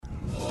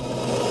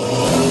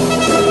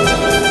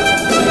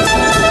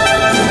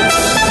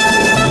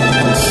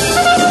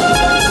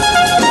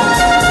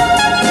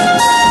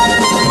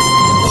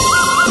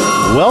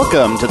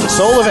Welcome to the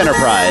Soul of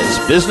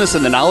Enterprise, Business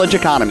and the Knowledge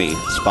Economy,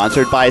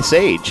 sponsored by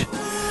Sage.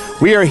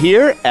 We are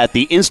here at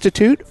the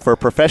Institute for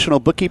Professional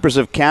Bookkeepers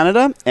of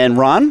Canada, and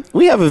Ron,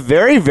 we have a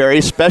very, very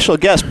special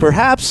guest,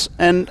 perhaps,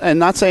 and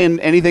not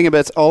saying anything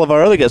about all of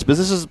our other guests, but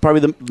this is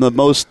probably the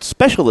most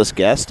specialist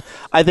guest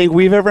I think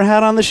we've ever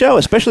had on the show,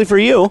 especially for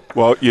you.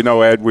 Well, you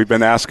know, Ed, we've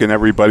been asking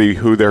everybody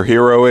who their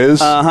hero is.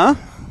 Uh-huh.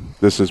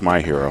 This is my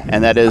hero.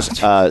 And that is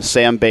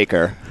Sam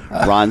Baker,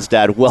 Ron's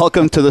dad.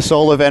 Welcome to the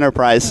Soul of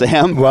Enterprise,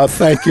 Sam. Well,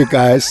 thank you,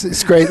 guys.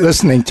 It's great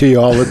listening to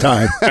you all the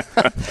time.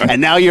 And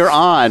now you're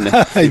on.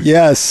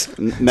 Yes.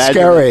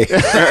 Scary.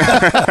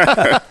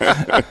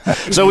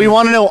 So we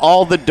want to know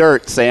all the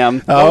dirt, Sam.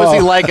 What was he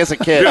like as a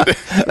kid?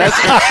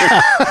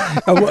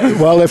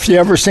 Well, if you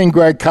ever seen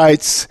Greg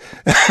Kite's...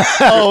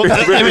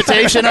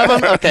 imitation of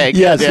him? Okay.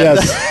 Yes,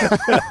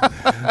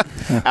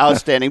 yes.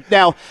 Outstanding.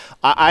 Now,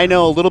 I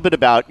know a little bit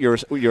about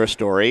your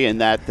story,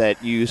 and that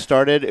you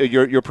started,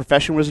 your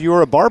profession was you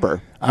were a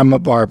barber. I'm a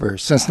barber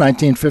since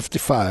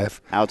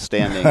 1955.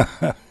 Outstanding.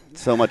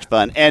 So much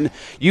fun. And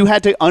you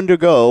had to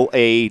undergo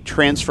a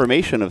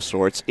transformation of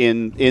sorts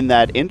in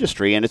that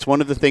industry, and it's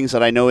one of the things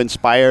that I know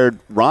inspired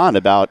Ron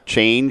about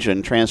change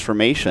and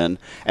transformation,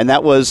 and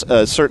that was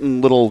a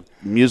certain little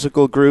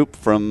musical group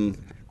from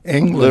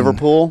England.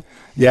 Liverpool?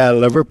 Yeah,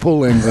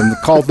 Liverpool, England,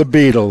 called the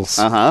Beatles.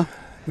 Uh-huh.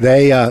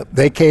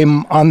 They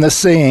came on the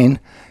scene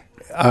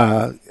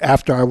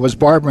after I was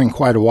barbering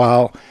quite a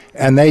while,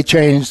 and they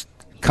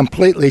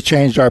completely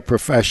changed our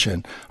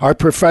profession. Our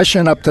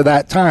profession up to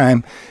that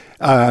time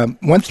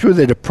went through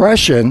the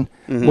Depression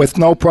with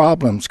no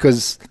problems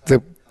because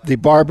the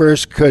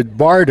barbers could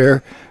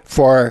barter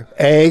for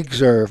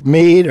eggs or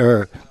meat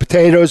or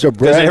potatoes or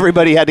bread. Because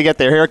everybody had to get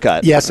their hair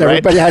cut. Yes, right?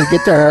 Everybody had to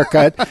get their hair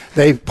cut.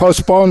 They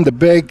postponed the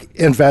big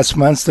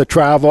investments, the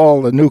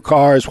travel, the new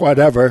cars,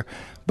 whatever.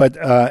 But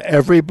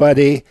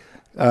everybody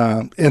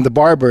in the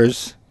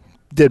barbers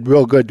did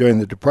real good during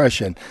the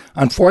Depression.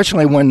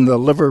 Unfortunately, when the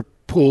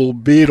Liverpool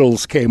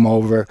Beatles came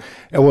over,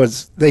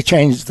 they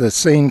changed the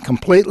scene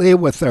completely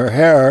with their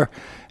hair,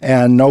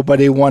 and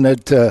nobody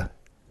wanted to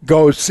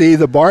go see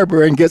the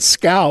barber and get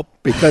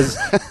scalped because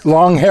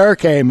long hair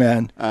came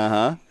in.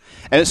 Uh-huh.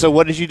 And so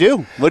what did you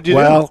do?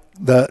 Well,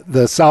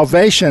 the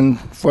salvation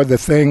for the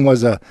thing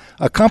was a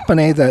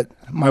company that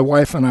my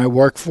wife and I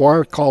worked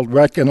for called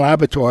Retkin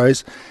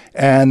Laboratories,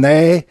 and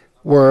they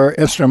were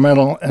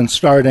instrumental in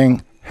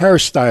starting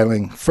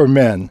hairstyling for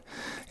men.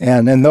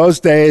 And in those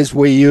days,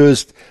 we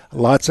used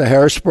lots of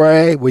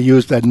hairspray. We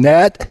used a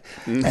net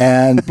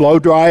and blow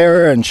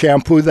dryer and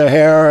shampoo the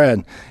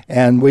hair.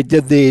 And we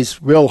did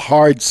these real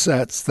hard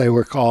sets, they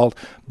were called,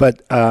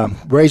 but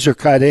razor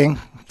cutting,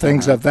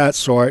 things of that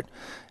sort.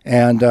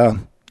 And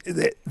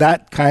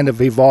that kind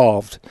of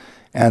evolved.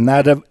 And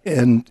that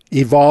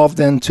evolved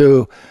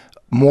into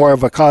more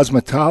of a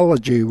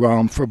cosmetology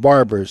realm for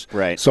barbers.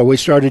 Right. So we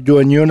started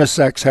doing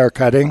unisex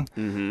haircutting.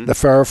 The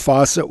Farrah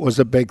Fawcett was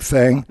a big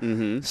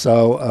thing.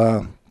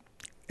 So,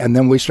 and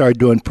then we started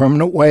doing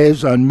permanent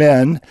waves on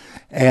men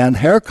and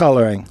hair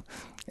coloring.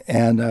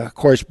 And, of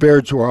course,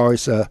 beards were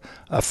always a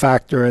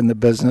factor in the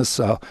business,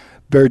 so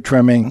beard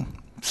trimming.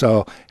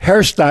 So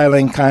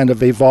hairstyling kind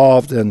of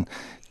evolved and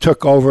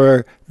took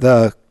over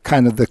the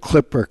kind of the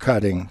clipper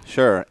cutting.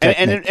 Sure.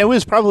 And it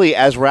was probably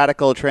as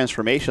radical a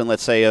transformation,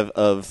 let's say,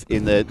 of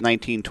in the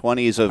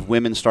 1920s of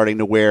women starting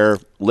to wear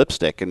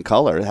lipstick and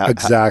color.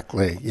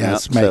 Exactly.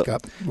 Yes,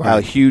 makeup. So right. How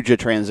huge a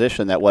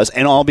transition that was.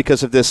 And all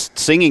because of this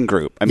singing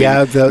group. I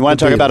mean, you want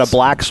to talk about a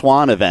Black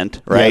Swan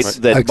event, right? Yes,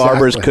 that exactly.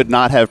 Barbers could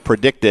not have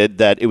predicted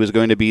that it was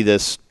going to be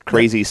this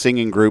crazy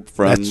singing group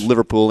from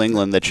Liverpool,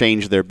 England that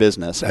changed their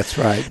business. That's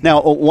right.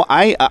 Now,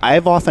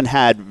 I've often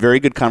had very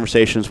good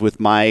conversations with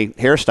my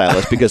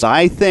hairstylist because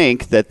I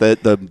think that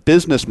the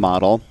business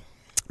model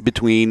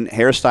between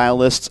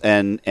hairstylists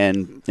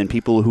and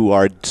people who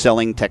are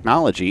selling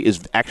technology is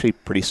actually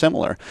pretty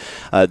similar.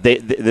 At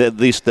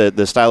least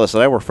the stylist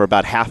that I work for,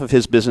 about half of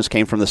his business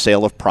came from the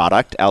sale of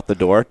product out the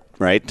door,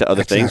 right, to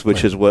other things,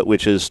 which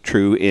is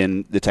true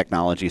in the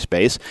technology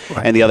space,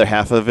 right. And the other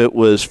half of it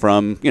was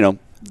from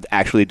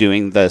actually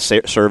doing the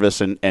service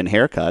and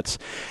haircuts.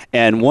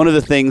 And one of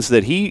the things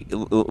that he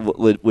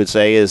would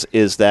say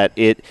is that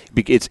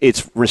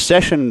it's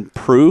recession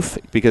proof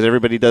because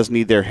everybody does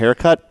need their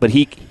haircut, but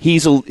he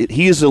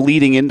is a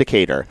leading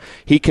indicator.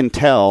 He can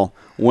tell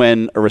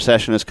when a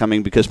recession is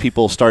coming because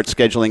people start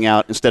scheduling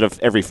out instead of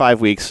every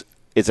 5 weeks.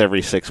 It's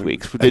every 6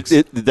 weeks.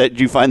 Did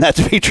you find that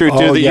to be true,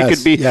 too?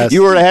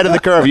 You were ahead of the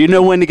curve. You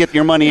know when to get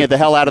your money the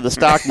hell out of the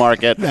stock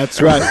market.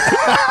 That's right.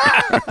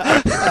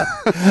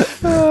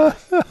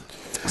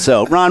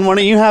 So, Ron, why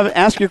don't you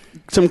ask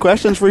some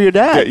questions for your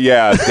dad?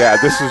 Yeah, Dad,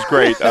 this is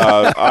great.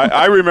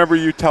 I remember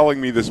you telling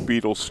me this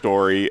Beatles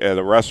story at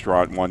a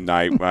restaurant one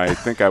night. I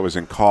think I was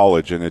in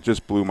college, and it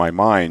just blew my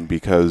mind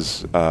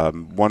because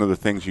one of the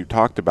things you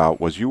talked about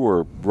was you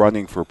were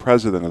running for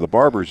president of the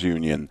Barbers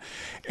Union.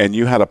 and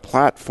you had a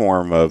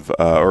platform of,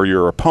 or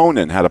your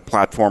opponent had a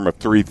platform of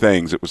three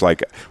things. It was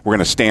like, we're going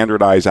to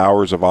standardize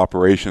hours of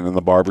operation in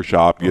the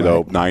barbershop, you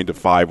know, 9 to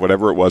 5,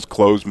 whatever it was,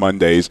 close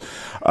Mondays.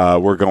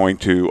 We're going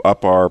to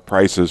up our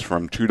prices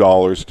from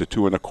 $2 to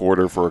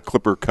 $2.25 for a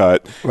clipper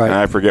cut. Right. And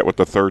I forget what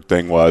the third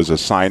thing was,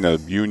 sign a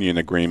union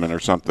agreement or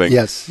something.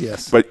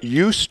 Yes. But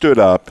you stood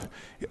up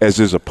as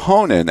his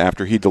opponent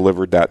after he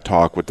delivered that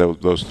talk with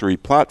those three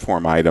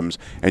platform items,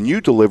 and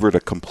you delivered a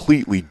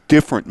completely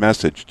different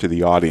message to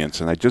the audience.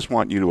 And I just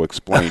want you to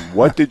explain,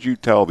 what did you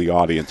tell the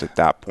audience at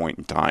that point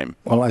in time?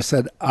 Well, I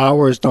said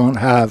hours don't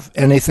have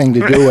anything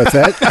to do with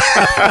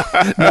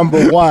it.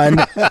 Number one,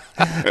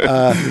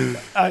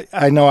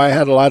 I know I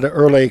had a lot of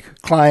early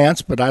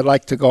clients, but I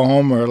like to go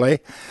home early.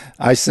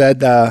 I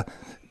said,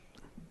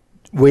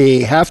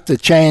 we have to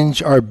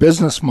change our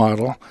business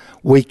model.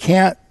 We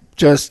can't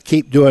just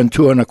keep doing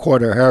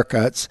 $2.25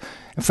 haircuts.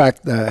 In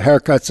fact, the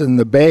haircuts in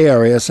the Bay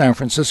Area, San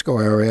Francisco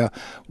area,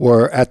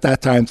 were at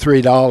that time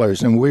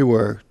 $3, and we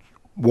were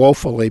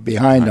woefully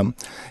behind them.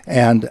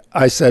 And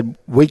I said,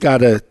 we got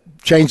to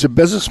change the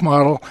business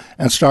model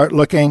and start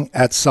looking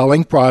at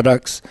selling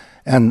products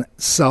and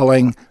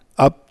selling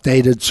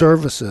updated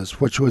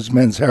services, which was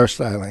men's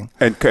hairstyling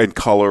and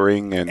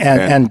coloring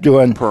and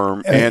doing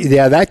perm.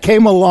 Yeah, that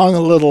came along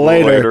a little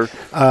later.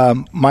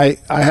 I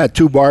had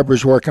two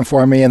barbers working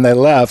for me, and they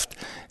left,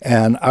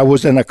 and I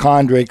was in a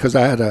quandary because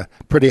I had a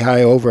pretty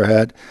high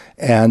overhead.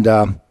 And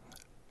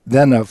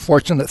then a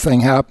fortunate thing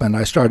happened.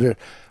 I started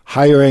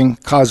hiring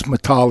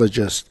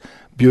cosmetologists,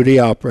 beauty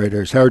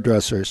operators,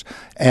 hairdressers,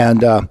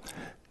 and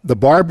the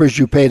barbers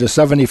you paid a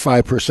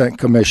 75%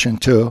 commission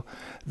to.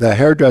 The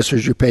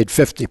hairdressers, you paid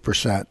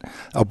 50%.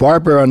 A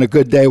barber on a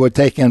good day would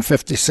take in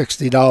 $50,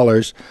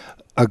 $60.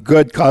 A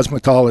good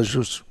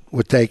cosmetologist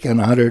would take in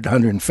 $100,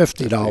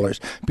 $150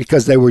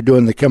 because they were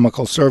doing the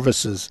chemical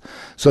services.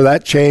 So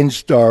that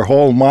changed our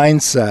whole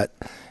mindset.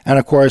 And,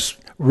 of course,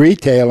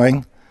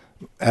 retailing,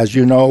 as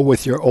you know,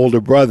 with your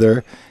older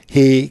brother,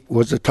 he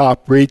was a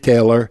top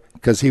retailer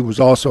because he was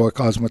also a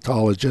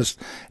cosmetologist.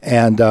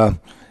 And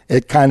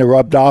it kind of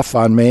rubbed off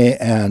on me,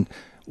 and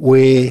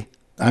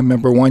I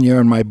remember one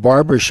year in my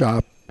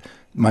barbershop,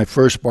 my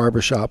first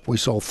barbershop, we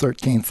sold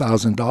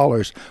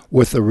 $13,000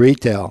 with the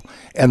retail.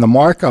 And the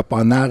markup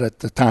on that at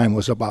the time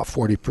was about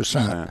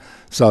 40%.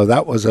 So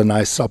that was a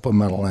nice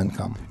supplemental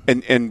income.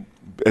 And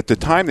at the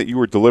time that you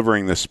were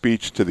delivering the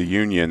speech to the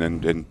union,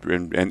 and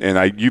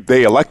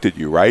they elected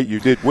you, right? You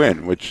did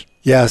win, which...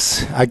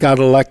 Yes, I got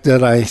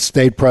elected. I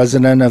stayed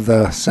president of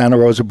the Santa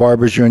Rosa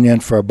Barbers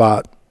Union for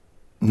about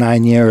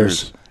 9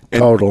 years.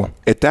 Total. And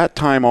at that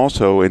time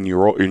also, in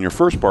your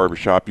first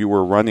barbershop, you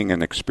were running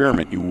an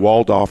experiment. You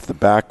walled off the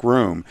back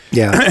room,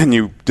 and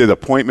you did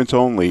appointments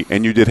only,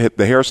 and you did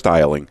the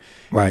hairstyling.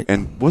 Right.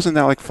 And wasn't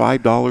that like $5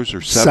 or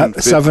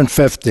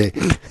 $7.50?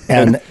 $7.50.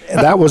 And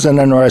that was an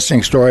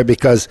interesting story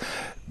because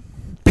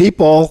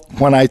people,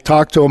 when I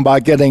talked to them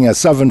about getting a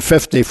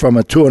 $7.50 from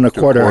a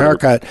 $2.25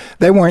 haircut,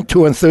 they weren't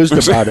too enthused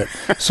about it.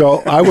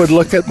 So I would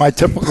look at my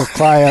typical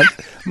client,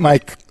 my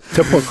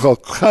typical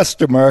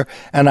customer,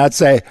 and I'd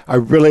say, I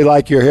really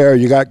like your hair.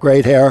 You got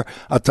great hair.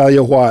 I'll tell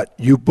you what,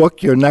 you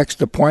book your next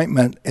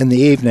appointment in the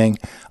evening.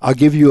 I'll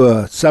give you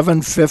a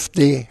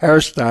 $7.50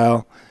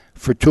 hairstyle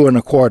for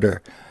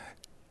 $2.25.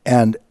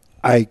 And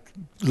I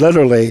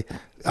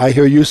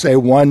hear you say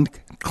one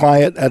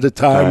client at a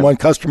time, one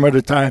customer at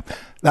a time.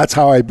 That's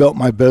how I built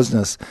my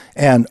business.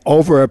 And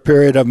over a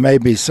period of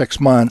maybe 6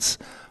 months,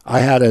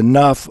 I had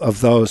enough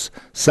of those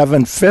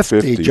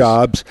 $7.50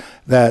 jobs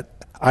that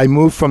I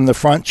moved from the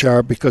front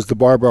chair because the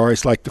barber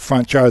always liked the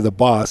front chair of the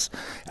boss.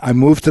 I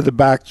moved to the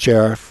back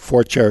chair,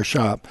 4-chair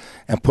shop,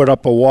 and put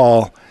up a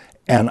wall,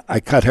 and I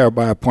cut hair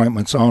by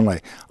appointments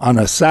only. On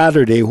a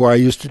Saturday, where I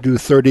used to do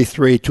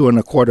 33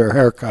 $2.25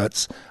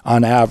 haircuts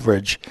on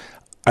average,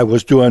 I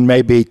was doing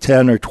maybe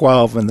 10 or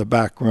 12 in the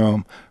back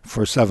room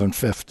for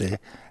 $7.50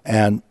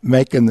 and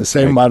making the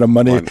same amount of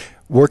money,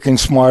 working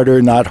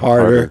smarter, not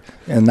harder,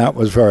 and that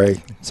was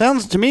very...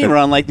 Sounds to me,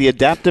 Ron, like the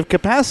adaptive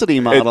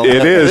capacity model.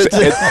 It is.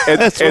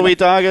 That's what we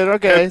talk about.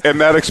 Okay. And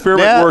that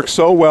experiment worked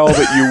so well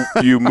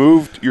that you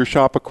moved your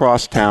shop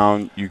across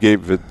town. You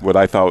gave it what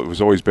I thought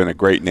was always been a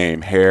great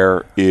name,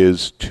 Hair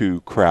is to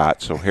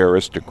Crat, so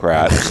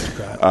Hairistocrat.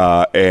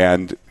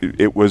 And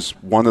it was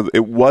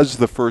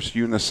the first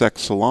unisex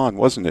salon,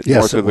 wasn't it?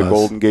 Yes, north of the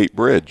Golden Gate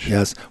Bridge.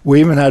 Yes.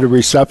 We even had a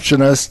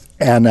receptionist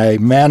and a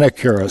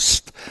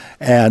manicurist,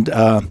 and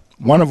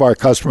one of our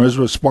customers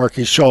was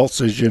Sparky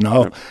Schultz, as you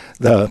know,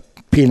 the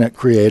peanut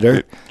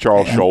creator.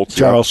 Charles Schultz.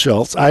 Charles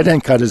Schultz. I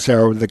didn't cut his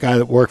hair. The guy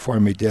that worked for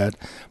me did.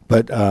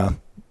 But,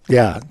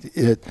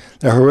 the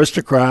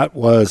Aristocrat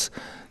was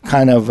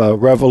kind of a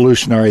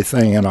revolutionary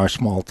thing in our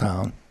small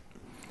town.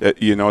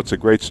 it's a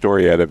great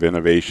story out of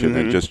innovation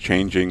and just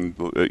changing,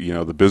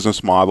 the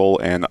business model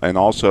and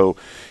also,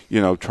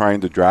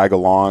 trying to drag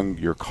along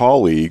your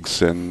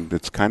colleagues, and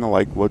it's kind of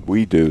like what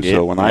we do.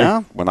 So when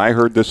I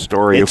heard this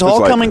story, it's it was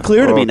all like, coming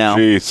clear to me now.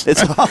 Geez.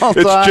 It's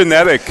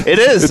genetic. It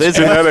is. It's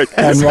genetic.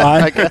 And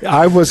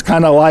I was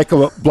kind of like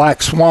a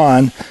black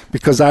swan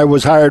because I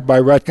was hired by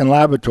Redken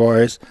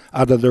Laboratories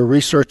out of the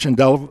research and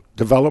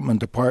development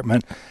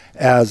department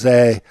as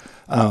a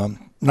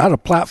not a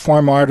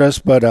platform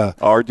artist, but a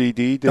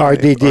RDD.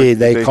 RDD,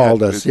 they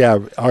called us. Yeah,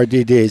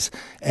 RDDs.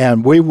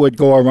 And we would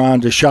go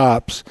around to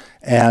shops,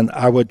 and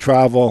I would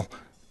travel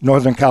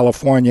Northern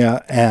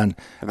California, and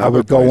I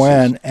would go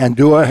in and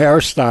do a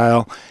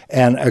hairstyle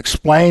and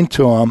explain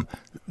to them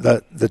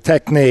the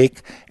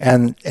technique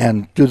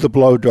and do the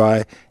blow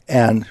dry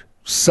and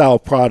sell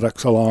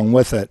products along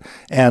with it.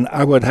 And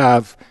I would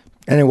have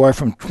anywhere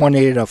from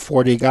 20 to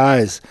 40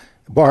 guys,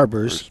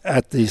 barbers,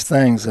 at these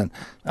things, and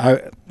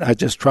I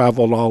just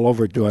traveled all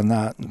over doing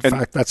that. In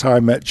fact, that's how I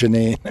met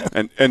Janine.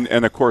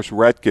 and of course,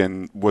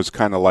 Redken was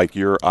kind of like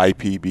your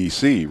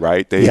IPBC,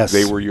 right?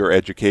 They were your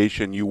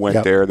education. You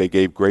went there. They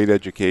gave great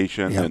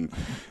education,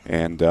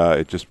 and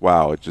that's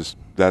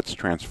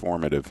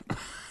transformative.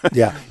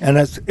 Yeah, and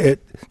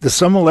the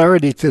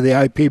similarity to the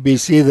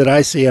IPBC that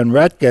I see in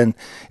Redken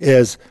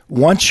is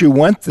once you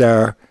went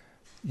there,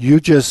 we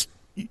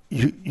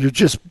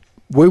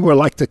were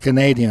like the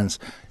Canadians.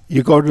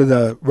 You go to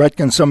the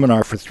Redken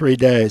seminar for 3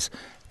 days,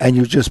 and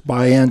you just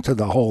buy into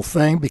the whole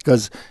thing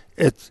because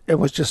it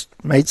was just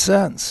made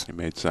sense. It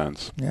made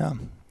sense. Yeah.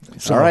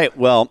 So, all right.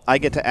 Well, I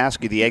get to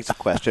ask you the exit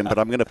question, but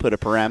I'm going to put a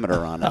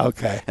parameter on it.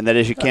 Okay. And that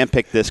is you can't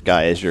pick this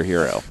guy as your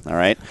hero. All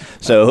right.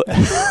 So,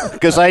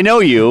 because I know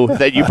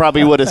that you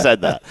probably would have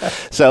said that.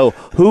 So,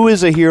 who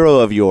is a hero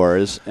of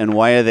yours, and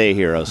why are they a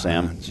hero,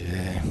 Sam?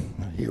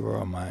 A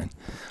hero of mine.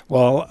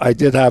 Well, I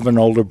did have an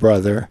older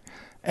brother,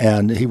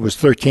 and he was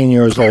 13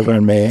 years older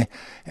than me.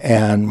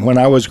 And when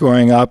I was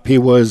growing up, he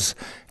was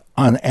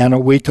on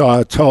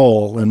Anahuita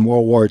Atoll in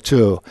World War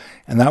II.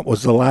 And that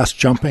was the last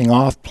jumping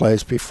off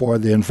place before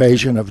the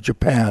invasion of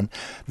Japan.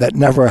 That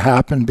never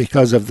happened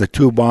because of the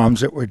 2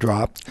 bombs that were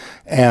dropped.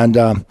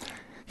 And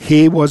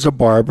he was a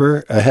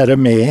barber ahead of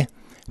me.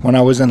 When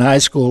I was in high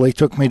school, he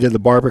took me to the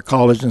Barber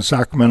College in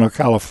Sacramento,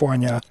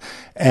 California,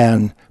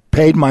 and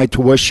paid my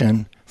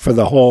tuition for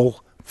the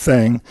whole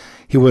thing.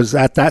 He was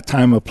at that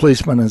time a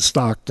policeman in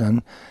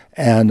Stockton,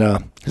 and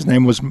his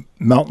name was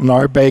Melton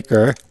R.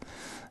 Baker.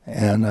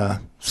 And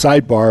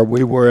sidebar,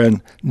 we were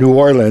in New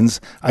Orleans.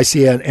 I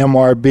see an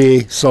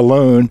MRB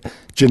saloon.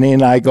 Janine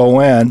and I go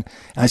in.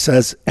 I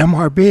says,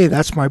 MRB,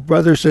 that's my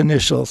brother's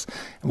initials.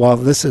 Well,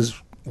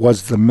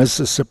 was the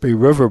Mississippi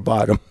River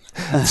Bottom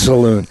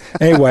saloon.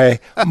 Anyway,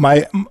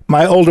 my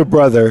older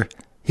brother,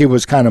 he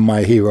was kind of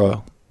my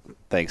hero.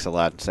 Thanks a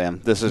lot, Sam.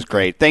 This is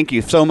great. Thank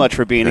you so much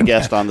for being a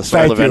guest on the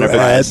Soul of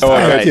Enterprise.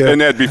 Thank you.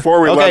 And Ed,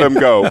 before we let him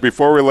go,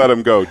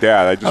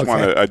 Dad,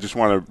 I just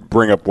want to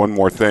bring up one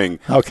more thing.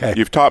 Okay.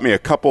 You've taught me a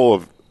couple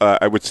of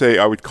I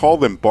would call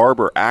them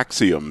barber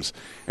axioms,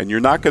 and you're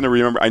not going to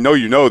remember. I know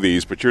you know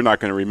these, but you're not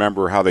going to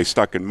remember how they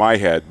stuck in my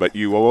head. But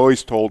you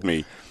always told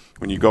me,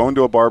 when you go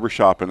into a barber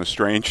shop in a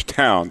strange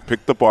town,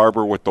 pick the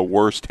barber with the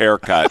worst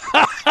haircut.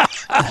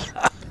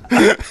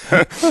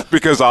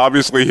 Because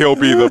obviously he'll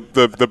be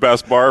the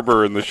best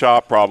barber in the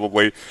shop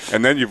probably.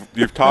 And then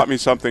you've taught me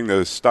something that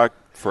has stuck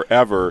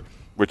forever,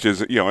 which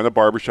is, in a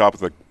barbershop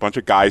with a bunch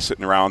of guys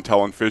sitting around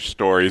telling fish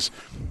stories,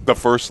 the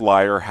first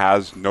liar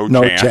has no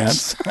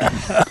chance.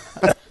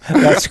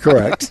 That's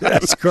correct.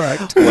 That's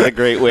correct. What a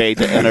great way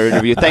to end our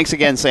interview. Thanks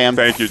again, Sam.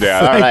 Thank you,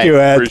 Dad. Thank you,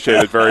 Ed.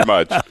 Appreciate it very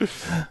much.